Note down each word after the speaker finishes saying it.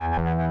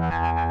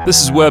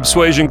This is Web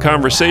Suasion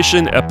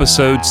Conversation,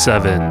 Episode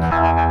 7.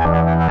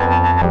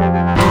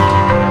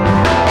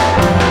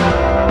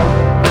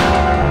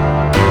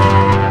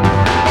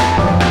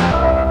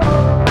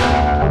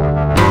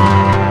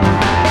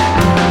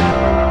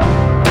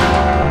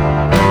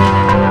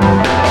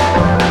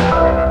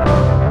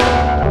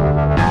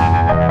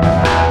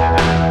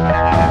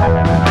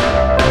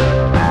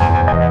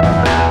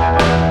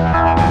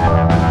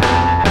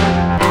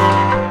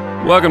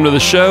 Welcome to the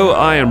show.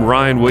 I am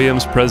Ryan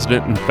Williams,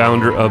 president and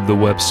founder of the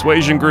Web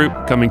Suasion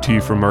Group, coming to you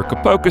from our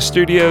Kapoka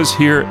studios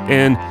here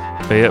in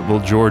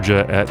Fayetteville,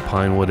 Georgia at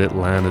Pinewood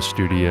Atlanta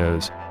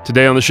Studios.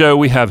 Today on the show,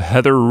 we have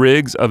Heather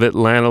Riggs of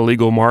Atlanta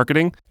Legal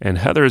Marketing, and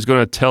Heather is going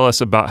to tell us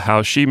about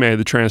how she made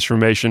the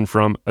transformation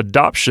from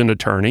adoption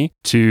attorney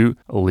to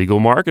a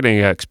legal marketing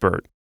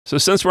expert. So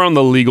since we're on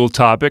the legal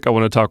topic, I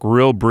want to talk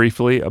real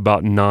briefly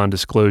about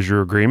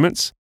non-disclosure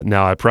agreements.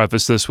 Now, I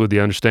preface this with the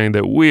understanding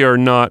that we are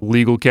not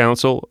legal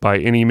counsel by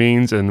any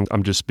means, and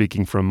I'm just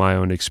speaking from my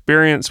own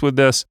experience with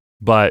this.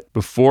 But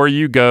before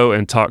you go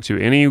and talk to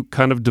any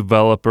kind of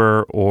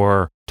developer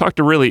or talk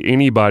to really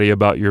anybody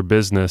about your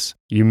business,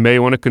 you may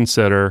want to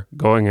consider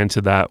going into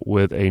that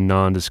with a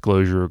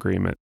non-disclosure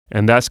agreement.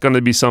 And that's going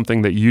to be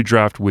something that you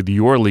draft with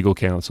your legal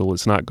counsel.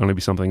 It's not going to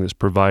be something that's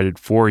provided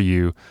for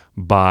you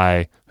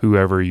by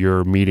whoever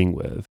you're meeting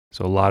with.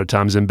 So a lot of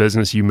times in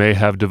business, you may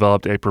have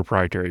developed a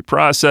proprietary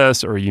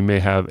process, or you may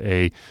have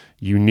a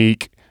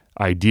unique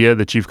idea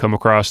that you've come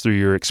across through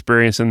your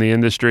experience in the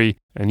industry,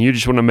 and you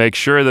just want to make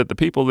sure that the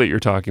people that you're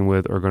talking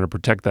with are going to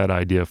protect that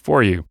idea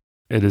for you.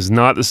 It is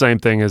not the same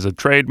thing as a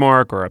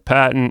trademark or a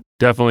patent.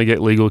 Definitely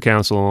get legal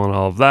counsel on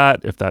all of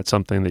that if that's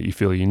something that you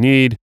feel you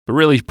need. But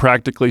really,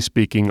 practically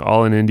speaking,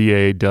 all an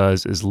NDA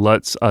does is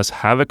lets us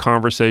have a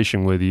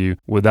conversation with you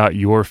without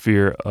your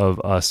fear of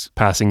us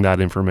passing that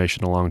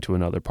information along to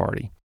another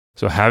party.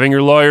 So having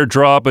your lawyer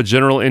draw up a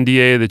general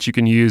NDA that you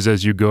can use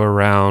as you go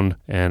around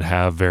and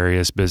have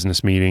various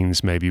business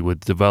meetings, maybe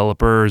with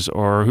developers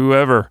or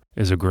whoever,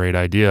 is a great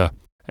idea.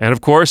 And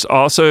of course,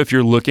 also, if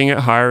you're looking at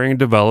hiring a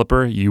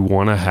developer, you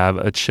want to have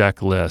a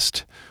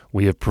checklist.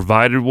 We have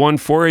provided one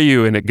for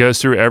you, and it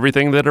goes through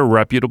everything that a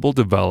reputable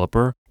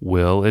developer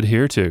will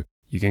adhere to.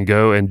 You can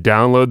go and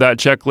download that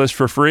checklist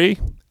for free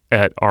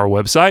at our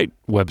website,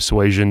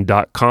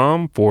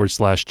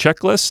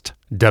 websuasion.com/checklist,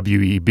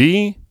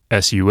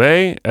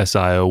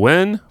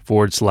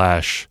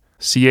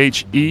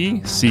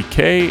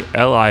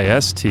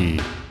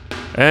 WEBSUASION/CHECKLIST.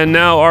 And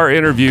now our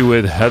interview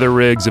with Heather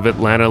Riggs of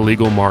Atlanta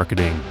Legal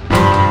Marketing.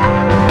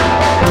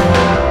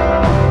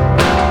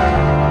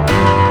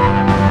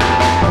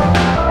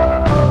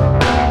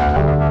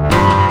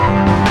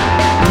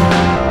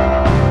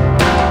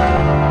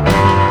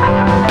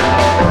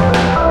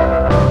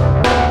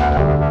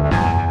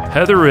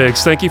 Heather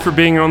Riggs, thank you for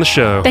being on the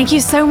show. Thank you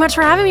so much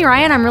for having me,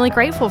 Ryan. I'm really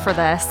grateful for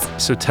this.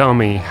 So tell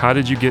me, how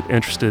did you get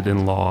interested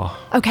in law?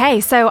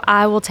 Okay, so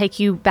I will take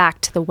you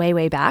back to the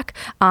way back,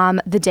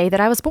 the day that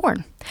I was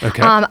born.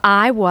 Okay.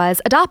 I was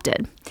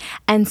adopted.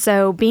 And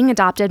so being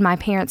adopted, my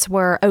parents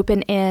were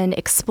open in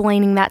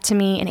explaining that to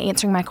me and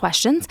answering my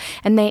questions.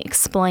 And they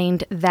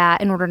explained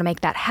that in order to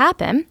make that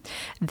happen,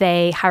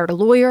 they hired a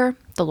lawyer.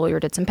 The lawyer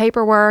did some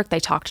paperwork, they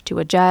talked to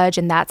a judge,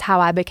 and that's how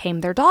I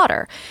became their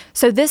daughter.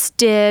 So this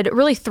did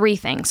really three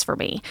things for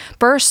me.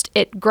 First,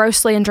 it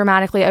grossly and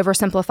dramatically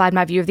oversimplified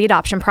my view of the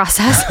adoption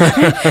process.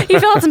 You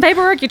fill out some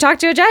paperwork, you talk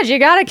to a judge, you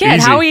got a kid.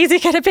 Easy. How easy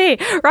could it be?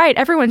 Right,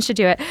 everyone should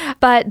do it.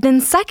 But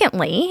then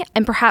secondly,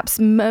 and perhaps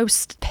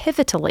most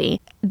pivotally,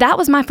 that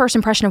was my first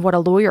impression of what a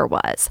lawyer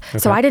was. Okay.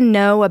 So I didn't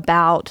know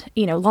about,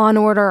 Law and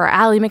Order or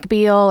Ally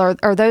McBeal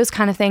or those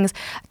kind of things.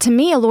 To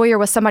me, a lawyer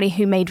was somebody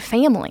who made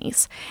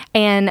families.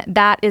 And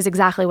that is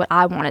exactly what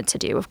I wanted to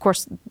do. Of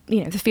course,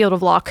 the field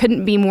of law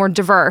couldn't be more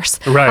diverse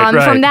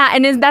from that.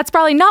 And that's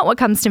probably not what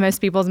comes to most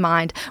people's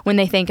mind when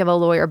they think of a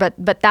lawyer.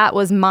 But that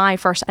was my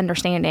first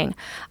understanding.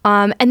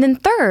 And then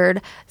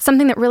third,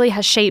 something that really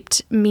has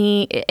shaped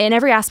me in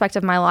every aspect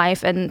of my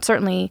life and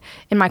certainly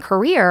in my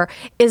career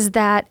is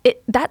that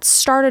that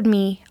started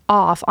me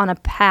off on a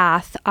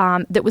path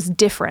that was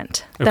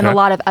different than a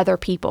lot of other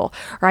people,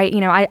 right?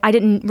 I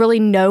didn't really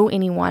know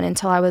anyone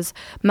until I was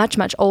much,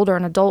 much older,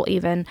 an adult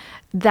even,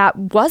 that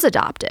was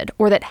adopted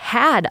or that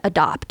had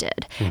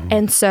adopted. Mm-hmm.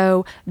 And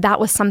so that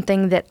was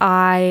something that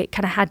I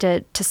kind of had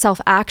to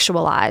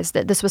self-actualize,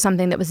 that this was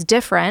something that was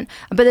different,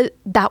 but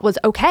that was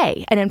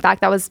okay. And in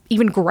fact, that was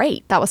even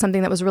great. That was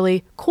something that was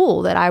really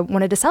cool that I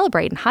wanted to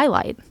celebrate and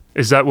highlight.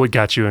 Is that what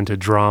got you into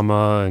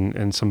drama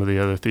and some of the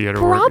other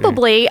theater work?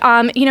 Probably.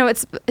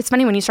 It's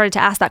funny when you started to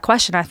ask that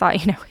question, I thought,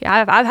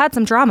 I've had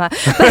some drama.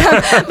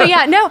 But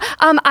yeah, no,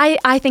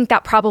 I think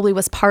that probably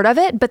was part of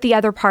it. But the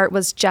other part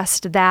was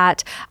just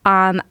that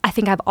I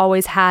think I've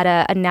always had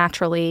a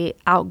naturally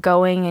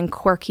outgoing and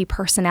quirky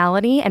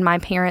personality. And my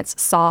parents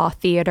saw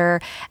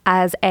theater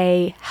as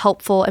a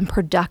helpful and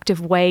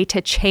productive way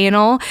to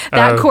channel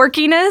that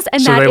quirkiness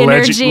and that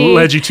energy. So they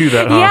led you to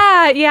that,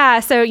 huh? Yeah.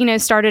 So,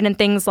 started in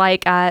things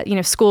like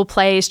school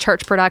plays,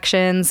 church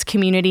productions,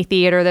 community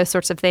theater, those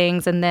sorts of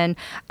things. And then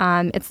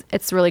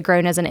it's really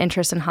grown as an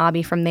interest and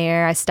hobby from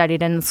there. I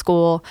studied in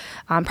school.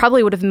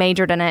 Probably would have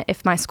majored in it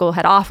if my school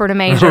had offered a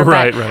major.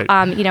 Right.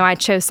 I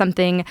chose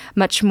something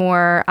much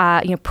more,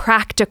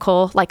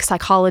 practical, like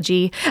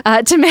psychology,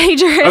 to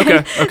major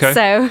in. Okay.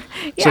 So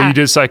you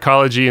did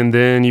psychology and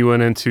then you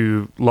went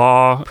into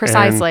law.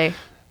 Precisely.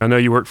 I know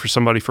you worked for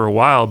somebody for a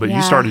while, but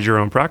you started your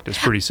own practice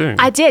pretty soon.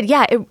 I did,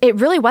 yeah. It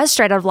really was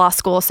straight out of law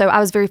school. So I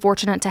was very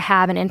fortunate to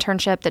have an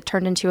internship that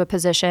turned into a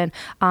position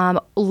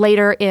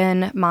later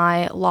in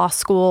my law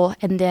school,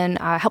 and then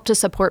helped to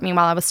support me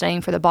while I was studying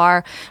for the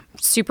bar.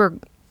 Super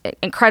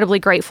incredibly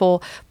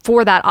grateful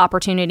for that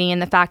opportunity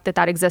and the fact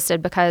that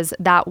existed, because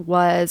that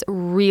was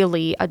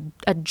really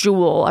a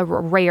jewel, a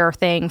rare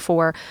thing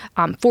for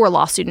a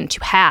law student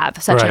to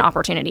have such an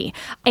opportunity.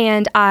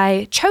 And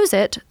I chose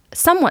it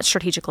somewhat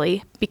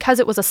strategically because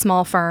it was a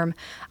small firm.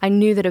 I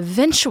knew that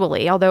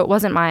eventually, although it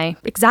wasn't my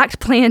exact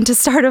plan to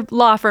start a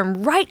law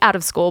firm right out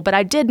of school, but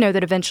I did know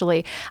that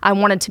eventually I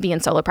wanted to be in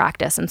solo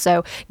practice. And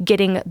so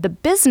getting the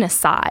business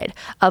side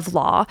of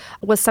law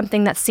was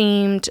something that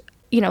seemed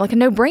like a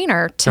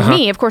no-brainer to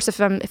me. Of course,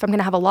 if I'm going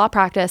to have a law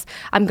practice,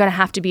 I'm going to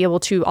have to be able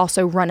to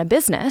also run a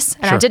business,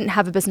 and I didn't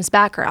have a business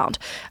background.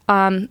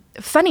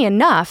 Funny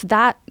enough,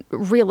 that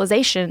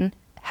realization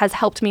has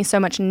helped me so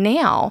much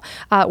now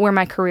where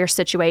my career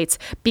situates,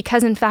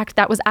 because in fact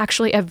that was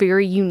actually a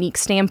very unique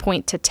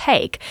standpoint to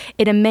take.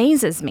 It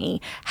amazes me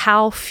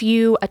how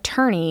few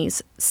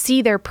attorneys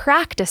see their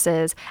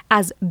practices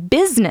as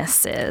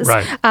businesses,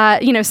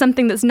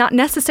 something that's not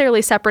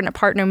necessarily separate and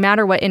apart no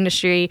matter what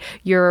industry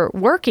you're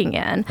working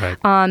in,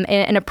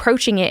 and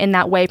approaching it in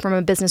that way from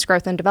a business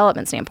growth and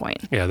development standpoint.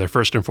 Yeah, they're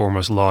first and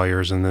foremost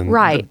lawyers, and then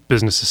the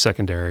business is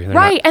secondary.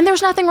 And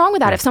there's nothing wrong with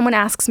that. If someone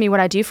asks me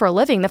what I do for a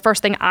living, the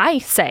first thing I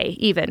say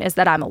even is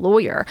that I'm a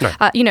lawyer.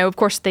 Of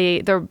course,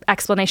 the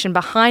explanation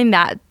behind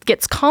that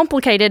gets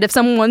complicated if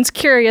someone's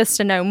curious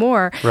to know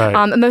more.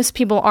 Most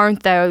people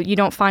aren't, though. You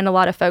don't find a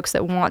lot of folks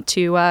that want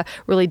to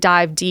really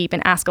dive deep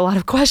and ask a lot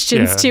of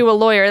questions to a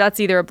lawyer. That's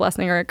either a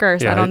blessing or a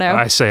curse. I don't know.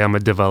 I say I'm a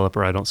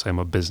developer. I don't say I'm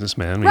a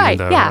businessman.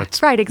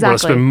 Exactly. What I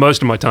spend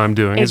most of my time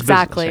doing is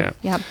business.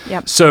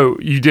 Yep. So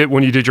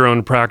when you did your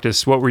own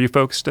practice, what were you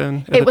focused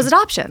in? It was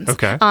adoptions.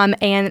 Okay.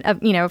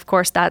 Of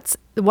course, that's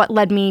what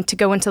led me to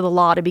go into the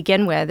law to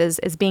begin with,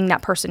 is being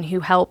that person who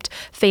helped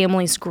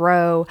families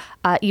grow,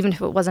 even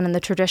if it wasn't in the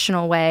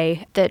traditional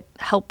way, that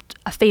helped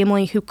a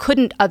family who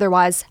couldn't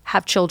otherwise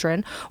have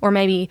children, or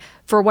maybe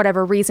for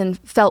whatever reason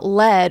felt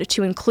led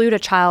to include a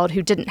child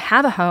who didn't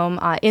have a home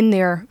in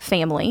their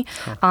family,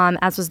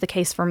 as was the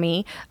case for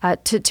me,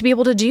 to be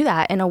able to do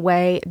that in a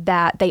way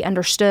that they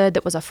understood,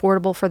 that was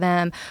affordable for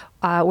them,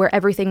 where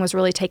everything was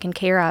really taken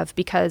care of.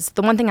 Because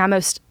the one thing I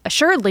most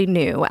assuredly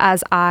knew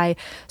as I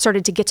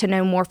started to get to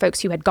know more folks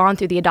who had gone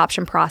through the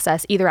adoption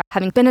process, either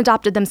having been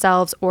adopted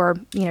themselves or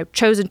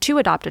chosen to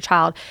adopt a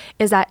child,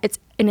 is that it's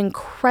an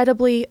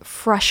incredibly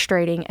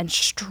frustrating and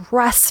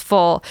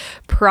stressful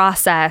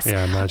process.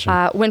 Yeah, I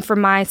imagine. When from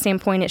my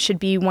standpoint, it should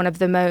be one of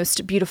the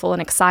most beautiful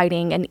and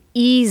exciting and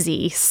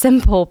easy,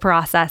 simple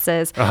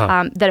processes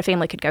that a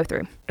family could go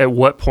through. At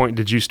what point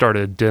did you start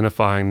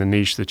identifying the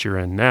niche that you're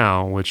in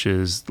now, which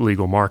is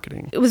legal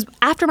marketing? It was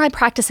after my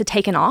practice had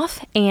taken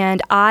off,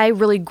 and I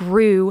really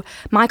grew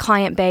my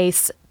client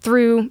base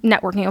through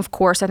networking, of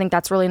course. I think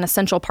that's really an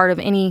essential part of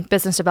any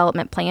business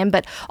development plan,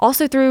 but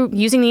also through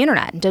using the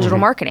internet and digital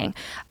marketing.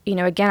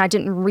 Again, I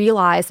didn't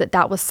realize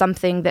that was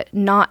something that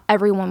not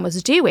everyone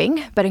was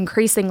doing, but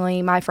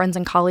increasingly my friends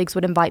and colleagues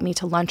would invite me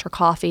to lunch or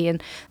coffee,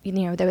 and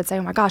they would say,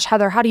 "Oh my gosh,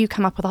 Heather, how do you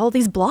come up with all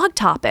these blog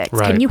topics?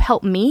 Can you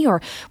help me?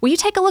 Or will you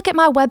take a look at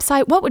my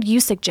website? What would you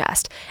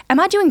suggest? Am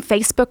I doing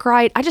Facebook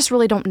right? I just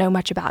really don't know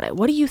much about it.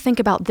 What do you think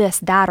about this,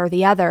 that, or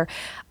the other?"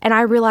 And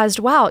I realized,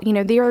 wow,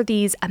 there are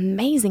these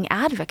amazing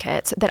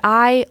advocates that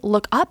I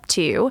look up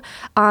to,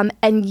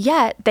 and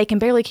yet they can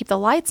barely keep the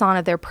lights on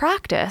of their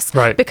practice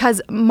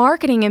because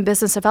marketing and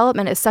business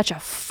development is such a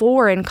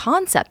foreign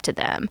concept to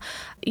them.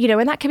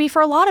 And that can be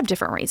for a lot of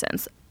different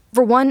reasons.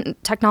 For one,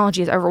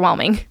 technology is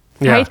overwhelming.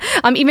 Right?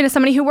 Even as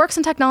somebody who works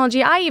in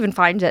technology, I even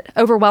find it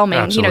overwhelming,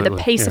 Absolutely. The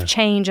pace of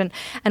change and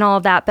all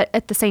of that. But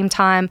at the same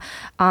time,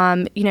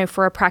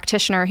 for a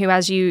practitioner who,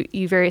 as you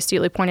very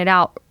astutely pointed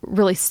out,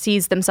 really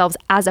sees themselves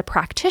as a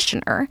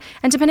practitioner,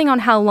 and depending on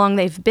how long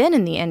they've been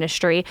in the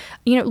industry,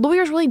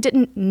 lawyers really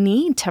didn't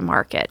need to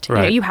market.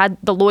 You had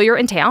the lawyer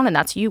in town, and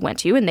that's who you went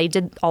to, and they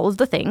did all of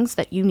the things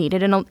that you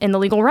needed in the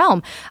legal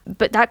realm.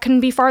 But that couldn't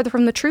be farther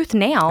from the truth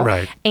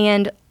now.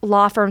 And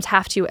law firms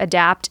have to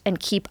adapt and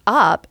keep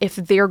up if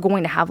they're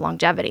going to have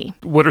longevity.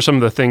 What are some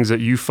of the things that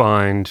you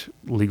find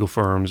legal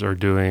firms are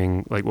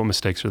doing? Like, what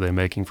mistakes are they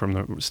making from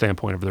the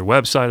standpoint of their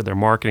website, of their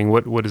marketing?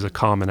 What is a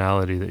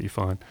commonality that you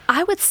find?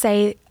 I would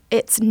say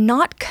it's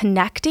not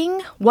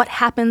connecting what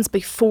happens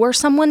before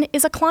someone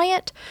is a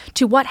client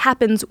to what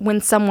happens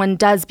when someone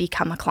does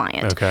become a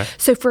client. Okay.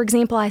 So, for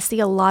example, I see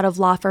a lot of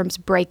law firms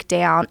break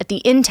down at the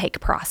intake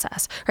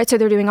process, right? So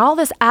they're doing all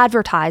this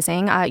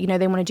advertising.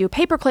 They want to do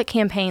pay-per-click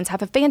campaigns,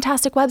 have a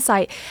fantastic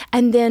website,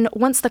 and then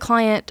once the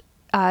client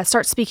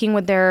starts speaking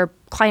with their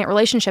client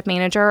relationship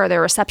manager or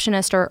their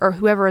receptionist or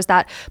whoever is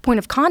that point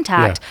of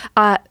contact,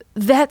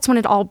 that's when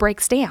it all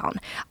breaks down,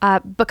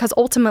 because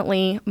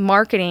ultimately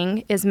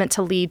marketing is meant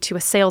to lead to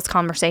a sales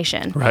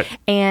conversation. Right.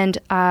 And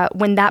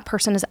when that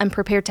person is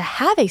unprepared to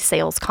have a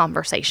sales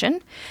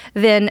conversation,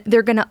 then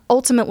they're going to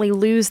ultimately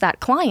lose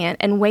that client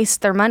and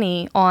waste their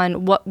money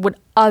on what would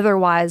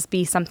otherwise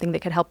be something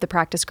that could help the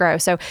practice grow.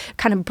 So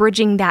kind of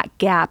bridging that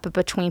gap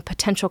between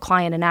potential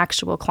client and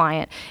actual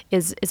client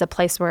is a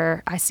place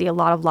where I see a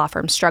lot of law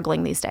firms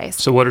struggling these days.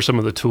 So what are some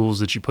of the tools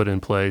that you put in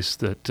place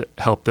that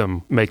help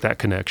them make that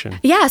connection?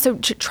 Yeah, so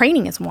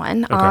training is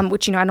one,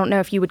 which, I don't know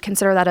if you would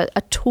consider that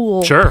a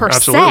tool per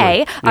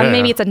absolutely. se.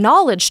 Maybe it's a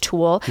knowledge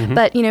tool,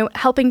 but,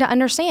 helping to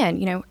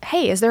understand,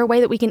 hey, is there a way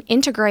that we can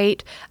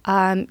integrate,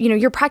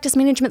 your practice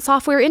management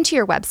software into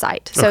your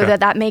website so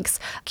that makes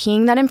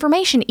keying that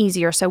information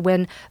easier? So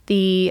when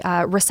the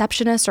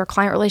receptionist or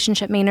client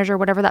relationship manager,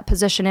 whatever that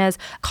position is,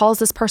 calls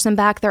this person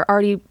back, they're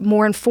already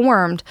more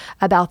informed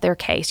about their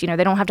case. They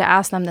don't have to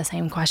ask them the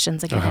same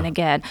questions again and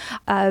again,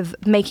 of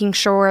making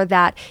sure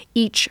that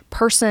each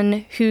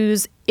person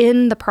who's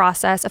in the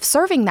process of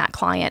serving that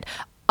client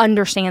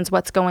understands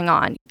what's going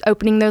on,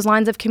 opening those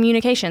lines of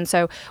communication.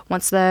 So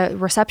once the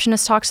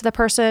receptionist talks to the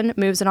person,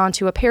 moves it on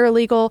to a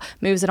paralegal,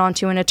 moves it on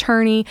to an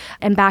attorney,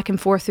 and back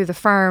and forth through the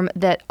firm,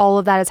 that all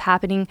of that is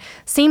happening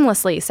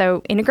seamlessly.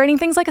 So integrating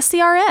things like a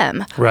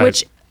CRM,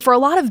 which for a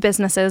lot of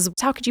businesses,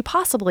 how could you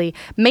possibly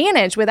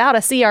manage without a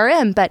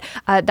CRM? But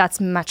that's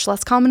much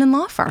less common in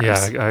law firms.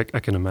 Yeah, I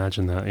can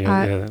imagine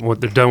that.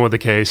 What they're done with the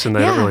case and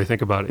they don't really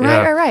think about it.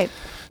 Right.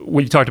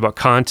 When you talked about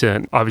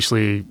content,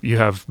 obviously you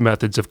have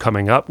methods of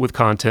coming up with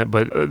content,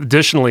 but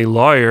additionally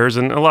lawyers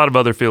and a lot of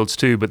other fields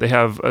too, but they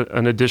have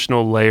an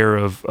additional layer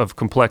of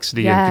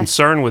complexity and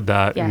concern with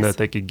that, and that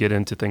they could get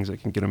into things that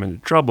can get them into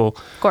trouble.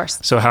 Of course.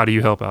 So how do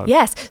you help out?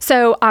 Yes.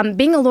 So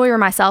being a lawyer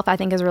myself, I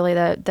think is really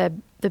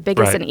the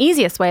biggest and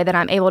easiest way that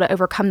I'm able to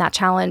overcome that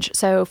challenge.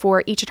 So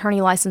for each attorney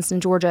licensed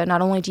in Georgia,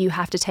 not only do you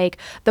have to take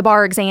the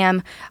bar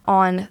exam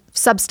on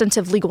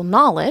substantive legal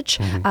knowledge,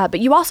 but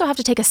you also have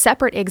to take a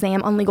separate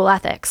exam on legal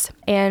ethics.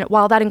 And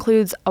while that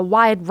includes a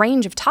wide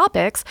range of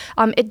topics,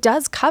 it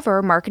does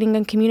cover marketing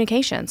and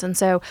communications. And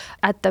so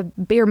at the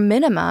bare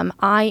minimum,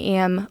 I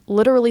am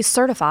literally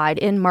certified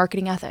in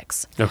marketing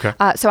ethics. Okay.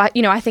 So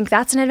I think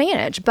that's an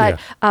advantage. But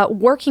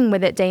working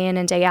with it day in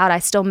and day out, I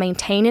still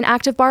maintain an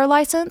active bar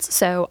license.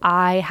 So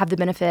I have the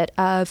benefit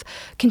of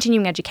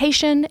continuing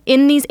education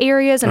in these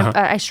areas, and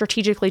I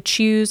strategically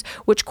choose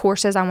which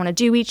courses I want to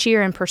do each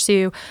year and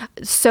pursue,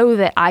 so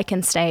that I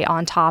can stay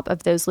on top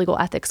of those legal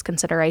ethics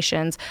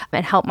considerations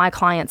and help my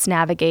clients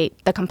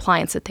navigate the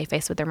compliance that they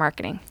face with their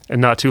marketing. And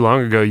not too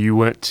long ago, you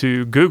went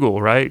to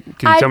Google, right?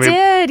 Can you tell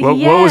me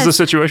what was the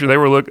situation? They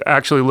were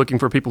actually looking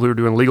for people who were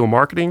doing legal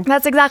marketing?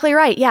 That's exactly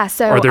right. Yeah.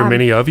 So are there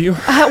many of you?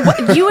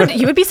 You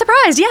would be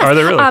surprised. Yes. Are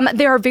there really?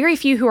 There are very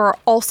few who are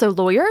also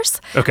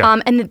lawyers. Okay.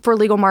 And for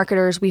legal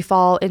marketers, we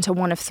fall into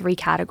one of three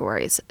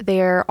categories.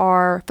 There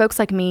are folks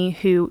like me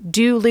who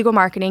do legal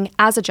marketing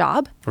as a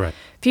job. Right.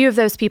 Few of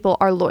those people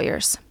are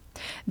lawyers.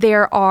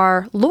 There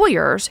are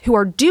lawyers who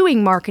are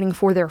doing marketing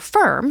for their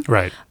firm,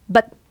 right,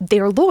 but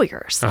they're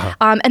lawyers.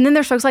 And then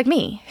there's folks like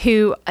me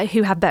who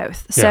have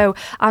both.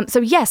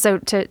 Yeah. So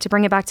to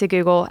bring it back to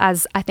Google,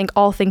 as I think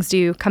all things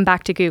do come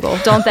back to Google,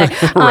 don't they?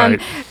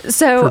 Right.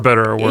 For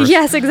better or worse.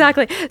 Yes,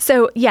 exactly.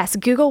 So yes,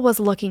 Google was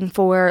looking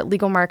for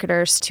legal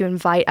marketers to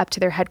invite up to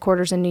their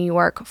headquarters in New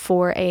York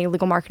for a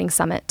legal marketing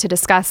summit to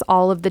discuss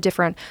all of the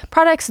different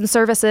products and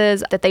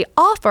services that they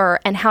offer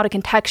and how to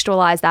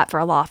contextualize that for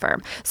a law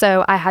firm.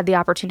 So I had the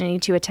opportunity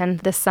to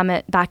attend this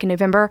summit back in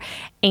November,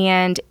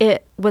 and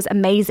it was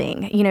amazing.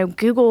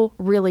 Google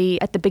really,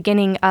 at the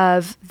beginning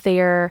of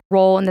their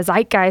role in the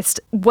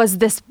zeitgeist, was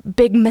this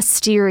big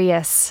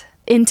mysterious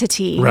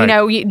entity. Right.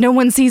 No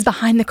one sees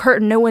behind the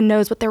curtain. No one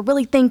knows what they're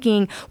really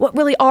thinking, what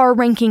really are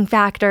ranking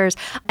factors.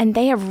 And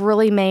they have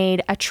really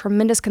made a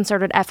tremendous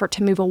concerted effort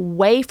to move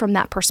away from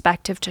that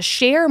perspective to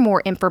share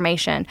more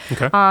information.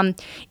 Okay.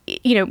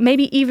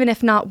 Maybe even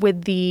if not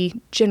with the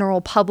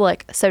general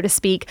public, so to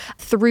speak,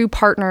 through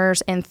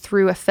partners and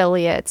through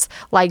affiliates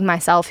like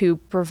myself who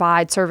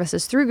provide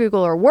services through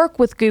Google or work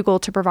with Google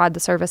to provide the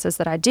services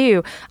that I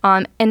do,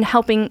 and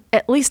helping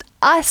at least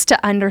us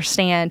to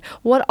understand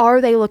what are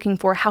they looking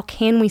for, how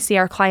can we see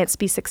our clients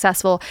be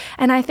successful.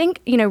 And I think,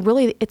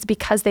 really it's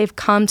because they've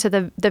come to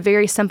the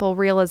very simple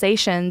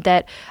realization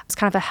that it's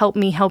kind of a help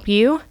me, help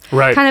you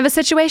kind of a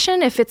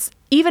situation. If it's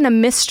even a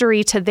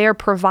mystery to their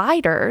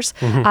providers,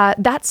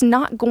 that's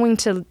not going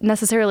to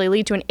necessarily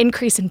lead to an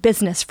increase in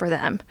business for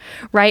them,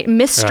 right?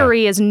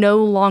 Mystery is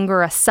no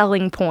longer a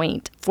selling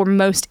point for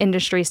most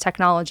industries,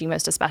 technology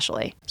most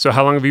especially. So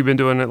how long have you been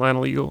doing Atlanta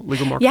legal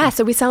marketing? Yeah,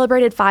 so we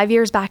celebrated 5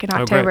 years back in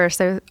October.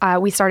 So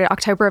we started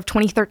October of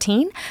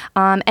 2013.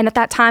 And at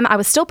that time, I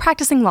was still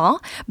practicing law,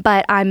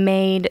 but I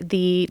made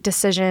the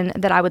decision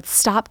that I would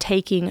stop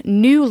taking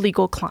new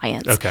legal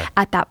clients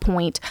at that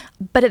point.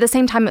 But at the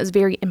same time, it was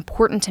very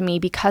important to me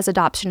because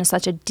adoption is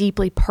such a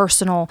deeply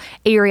personal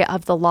area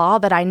of the law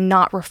that I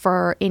not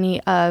refer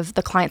any of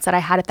the clients that I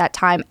had at that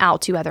time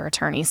out to other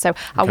attorneys. So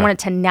I wanted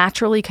to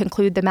naturally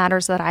conclude the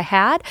matters that I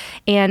had,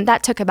 and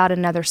that took about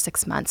another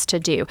 6 months to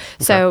do.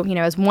 So,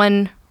 as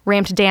one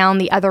ramped down,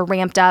 the other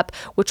ramped up,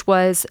 which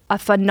was a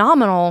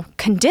phenomenal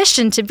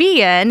condition to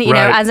be in. You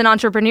know, as an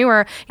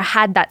entrepreneur, I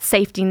had that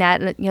safety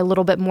net, a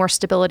little bit more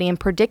stability and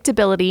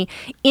predictability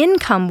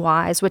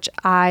income-wise, which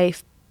I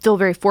feel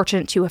very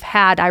fortunate to have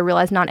had. I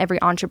realize not every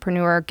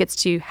entrepreneur gets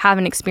to have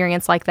an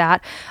experience like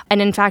that.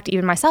 And in fact,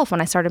 even myself, when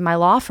I started my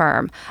law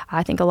firm,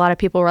 I think a lot of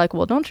people were like,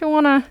 well, don't you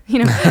want to,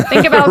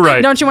 think about,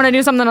 don't you want to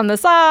do something on the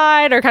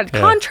side or kind of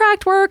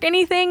contract work,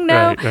 anything?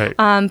 No.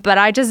 But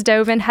I just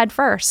dove in head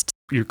first.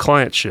 Your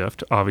client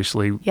shift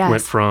obviously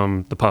went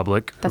from the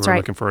public who were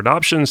looking for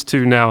adoptions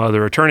to now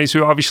other attorneys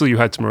who obviously you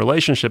had some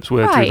relationships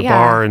with through the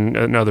bar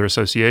and other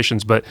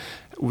associations. But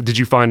did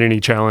you find any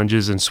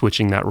challenges in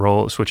switching that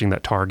role, switching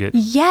that target?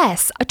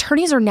 Yes.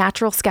 Attorneys are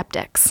natural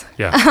skeptics.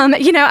 Yeah.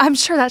 I'm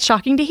sure that's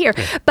shocking to hear,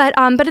 but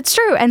it's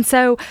true. And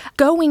so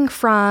going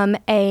from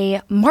a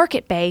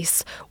market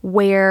base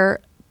where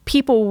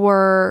people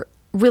were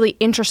really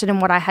interested in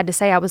what I had to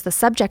say, I was the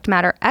subject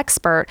matter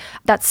expert.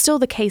 That's still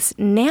the case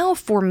now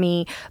for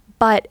me,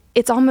 but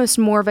it's almost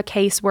more of a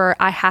case where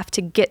I have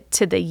to get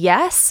to the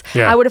yes.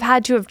 I would have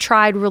had to have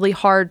tried really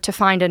hard to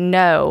find a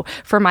no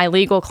for my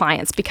legal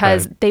clients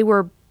because they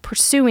were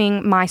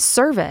pursuing my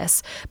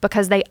service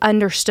because they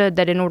understood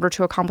that in order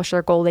to accomplish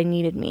their goal, they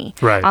needed me.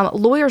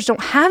 Lawyers don't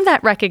have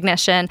that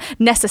recognition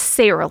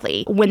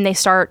necessarily when they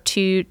start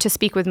to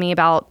speak with me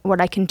about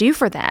what I can do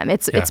for them.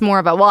 It's more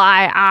of a, well,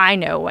 I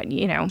know what,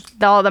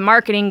 all the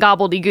marketing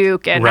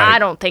gobbledygook, and I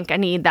don't think I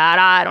need that.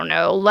 I don't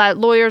know.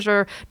 Lawyers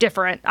are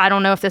different. I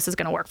don't know if this is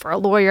going to work for a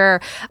lawyer.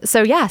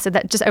 So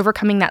that just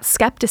overcoming that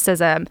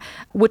skepticism,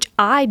 which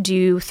I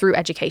do through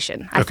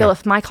education. I feel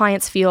if my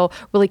clients feel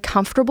really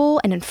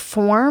comfortable and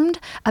informed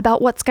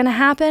about what's going to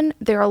happen,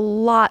 they're a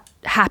lot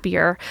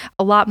happier,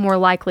 a lot more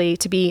likely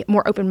to be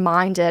more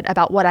open-minded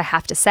about what I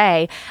have to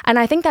say. And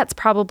I think that's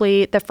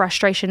probably the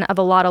frustration of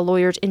a lot of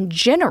lawyers in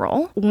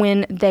general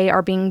when they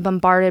are being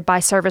bombarded by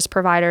service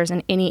providers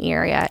in any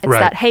area. It's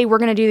that, hey, we're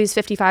going to do these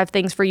 55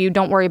 things for you.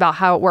 Don't worry about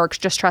how it works.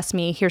 Just trust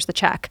me. Here's the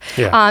check.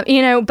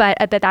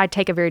 But I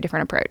take a very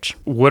different approach.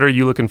 What are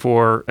you looking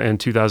for in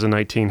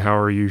 2019? How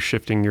are you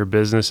shifting your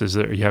business?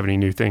 Do you have any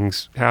new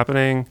things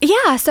happening?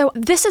 Yeah. So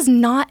this is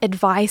not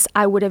advice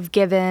I would have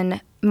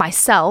given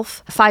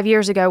myself 5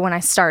 years ago when I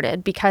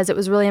started, because it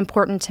was really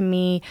important to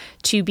me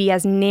to be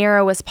as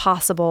narrow as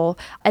possible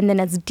and then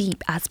as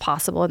deep as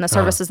possible in the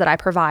services that I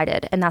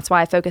provided. And that's why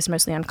I focus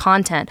mostly on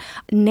content.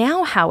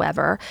 Now,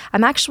 however,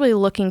 I'm actually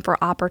looking for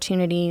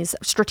opportunities,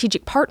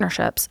 strategic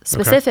partnerships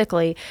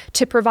specifically,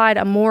 to provide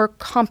a more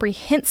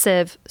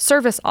comprehensive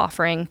service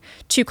offering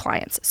to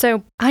clients.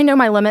 So I know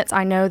my limits.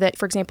 I know that,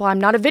 for example, I'm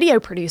not a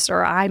video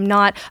producer. I'm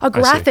not a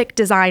graphic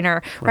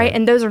designer, right?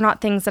 And those are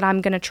not things that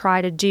I'm going to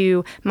try to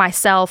do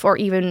myself or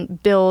even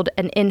build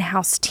an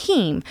in-house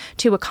team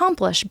to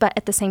accomplish. But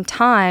at the same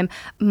time,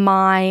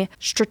 my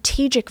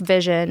strategic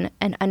vision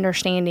and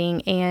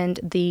understanding and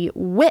the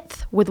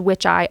width with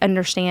which I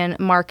understand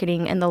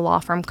marketing in the law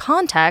firm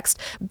context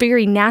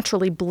very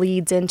naturally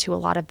bleeds into a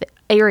lot of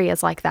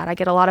areas like that. I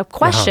get a lot of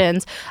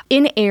questions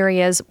in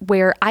areas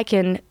where I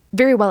can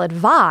very well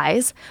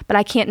advise, but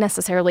I can't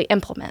necessarily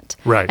implement.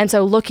 And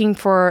so looking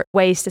for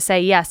ways to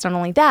say, yes, not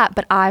only that,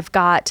 but I've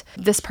got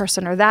this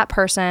person or that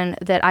person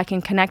that I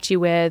can connect you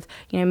with,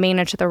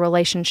 manage the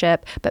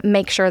relationship, but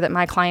make sure that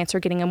my clients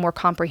are getting a more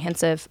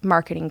comprehensive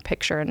marketing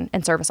picture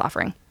and service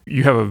offering.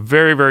 You have a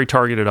very, very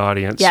targeted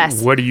audience.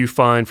 What do you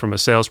find from a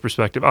sales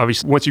perspective?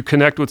 Obviously, once you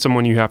connect with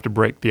someone, you have to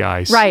break the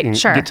ice and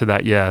get to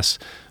that yes.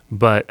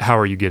 But how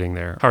are you getting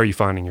there? How are you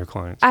finding your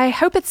clients? I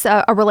hope it's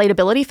a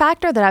relatability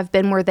factor that I've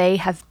been where they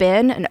have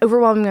been. An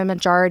overwhelming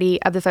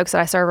majority of the folks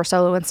that I serve are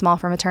solo and small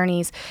firm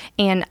attorneys.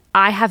 And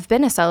I have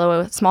been a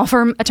solo small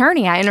firm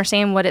attorney. I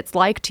understand what it's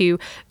like to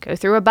go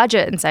through a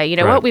budget and say,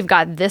 what, we've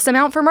got this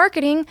amount for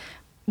marketing.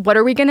 What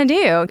are we going to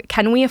do?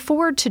 Can we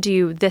afford to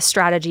do this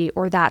strategy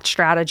or that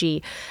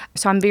strategy?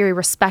 So I'm very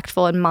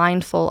respectful and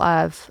mindful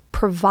of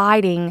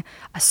providing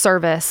a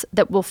service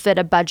that will fit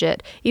a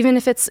budget, even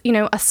if it's,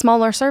 a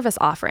smaller service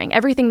offering.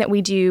 Everything that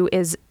we do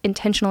is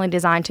intentionally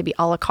designed to be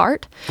a la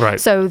carte, right,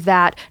 so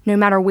that no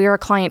matter where a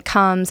client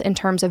comes in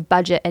terms of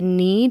budget and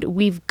need,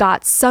 we've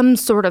got some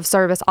sort of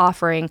service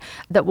offering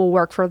that will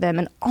work for them.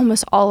 And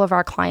almost all of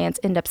our clients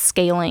end up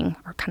scaling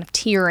or kind of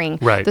tiering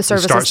the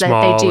services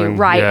that they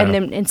do. And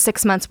then in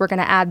 6 months, we're going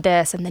to add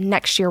this, and then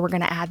next year, we're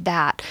going to add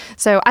that.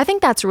 So I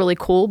think that's really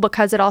cool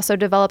because it also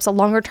develops a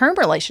longer term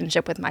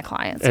relationship with my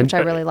clients, which I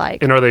really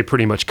like. And are they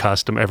pretty much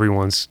custom?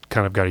 Everyone's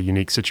kind of got a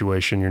unique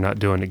situation. You're not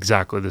doing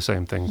exactly the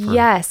same thing.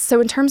 Yes.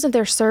 So in terms of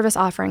their service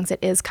offerings, it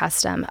is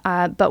custom.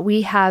 But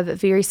we have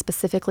very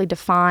specifically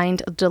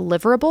defined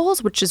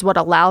deliverables, which is what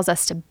allows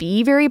us to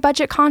be very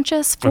budget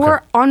conscious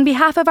on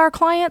behalf of our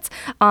clients,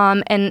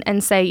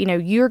 and say,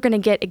 you're going to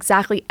get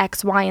exactly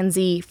X, Y, and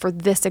Z for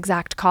this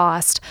exact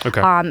cost.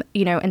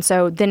 And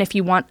so then if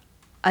you want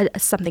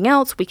something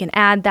else, we can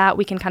add that.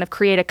 We can kind of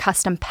create a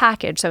custom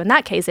package. So in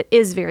that case, it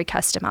is very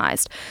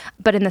customized.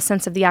 But in the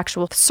sense of the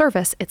actual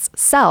service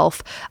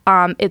itself,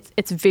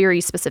 it's very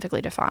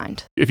specifically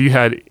defined. If you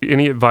had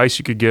any advice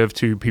you could give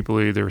to people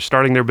either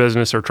starting their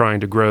business or trying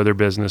to grow their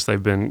business,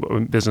 they've been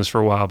in business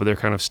for a while, but they're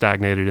kind of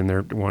stagnated and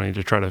they're wanting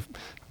to try to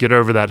get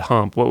over that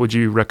hump, what would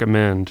you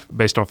recommend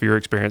based off of your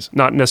experience?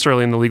 Not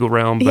necessarily in the legal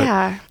realm,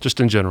 but just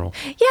in general.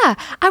 Yeah,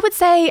 I would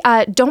say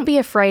don't be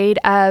afraid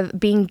of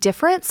being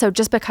different. So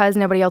just because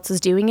nobody else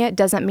is doing it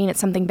doesn't mean it's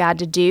something bad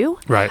to do.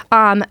 Right.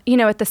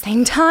 At the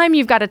same time,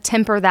 you've got to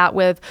temper that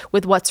with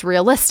what's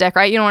realistic,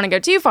 right? You don't want to go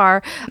too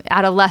far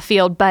out of left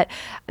field, but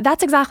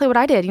that's exactly what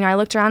I did. I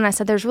looked around and I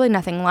said, there's really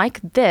nothing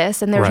like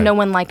this, and there's no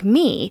one like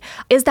me.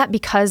 Is that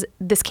because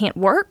this can't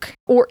work?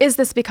 Or is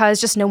this because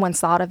just no one's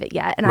thought of it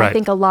yet? And I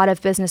think a lot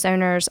of business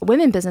owners,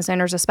 women business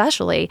owners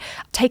especially,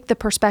 take the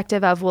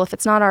perspective of, well, if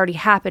it's not already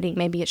happening,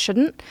 maybe it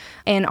shouldn't,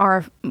 and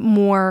are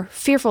more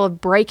fearful of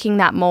breaking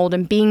that mold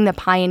and being the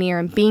pioneer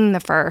and being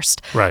the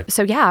first. Right.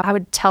 So I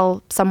would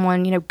tell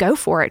someone, go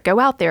for it. Go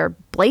out there,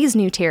 blaze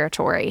new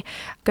territory,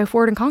 go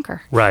forward and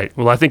conquer. Right.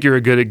 Well, I think you're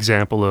a good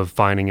example of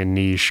finding a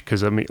niche,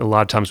 because a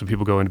lot of times when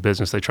people go into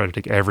business, they try to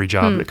take every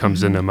job that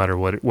comes in, no matter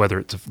whether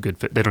it's a good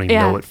fit. They don't even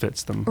know what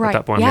fits them at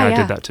that point. I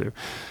did that too.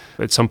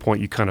 At some point,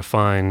 you kind of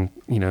find,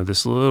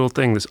 this little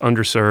thing that's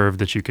underserved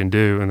that you can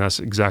do, and that's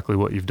exactly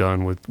what you've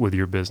done with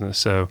your business.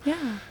 So,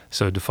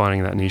 so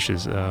defining that niche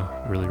is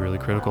really, really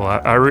critical.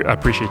 I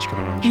appreciate you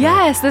coming on the show.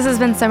 Yes, this has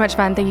been so much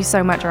fun. Thank you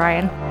so much,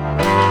 Ryan.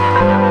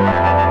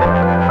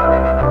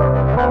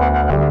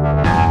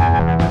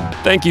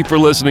 Thank you for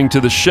listening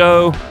to the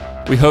show.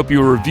 We hope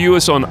you'll review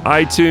us on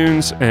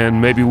iTunes,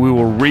 and maybe we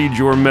will read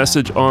your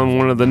message on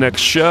one of the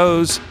next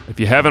shows. If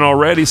you haven't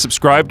already,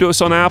 subscribe to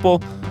us on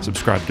Apple,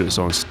 subscribe to us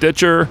on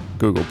Stitcher,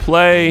 Google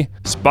Play,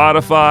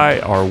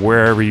 Spotify, or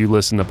wherever you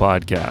listen to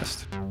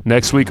podcasts.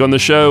 Next week on the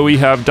show, we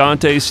have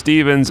Dante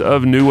Stevens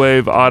of New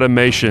Wave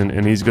Automation,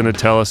 and he's going to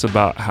tell us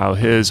about how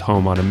his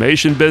home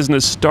automation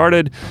business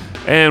started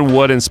and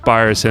what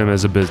inspires him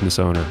as a business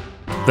owner.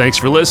 Thanks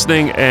for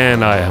listening,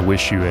 and I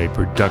wish you a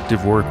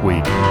productive work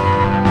week.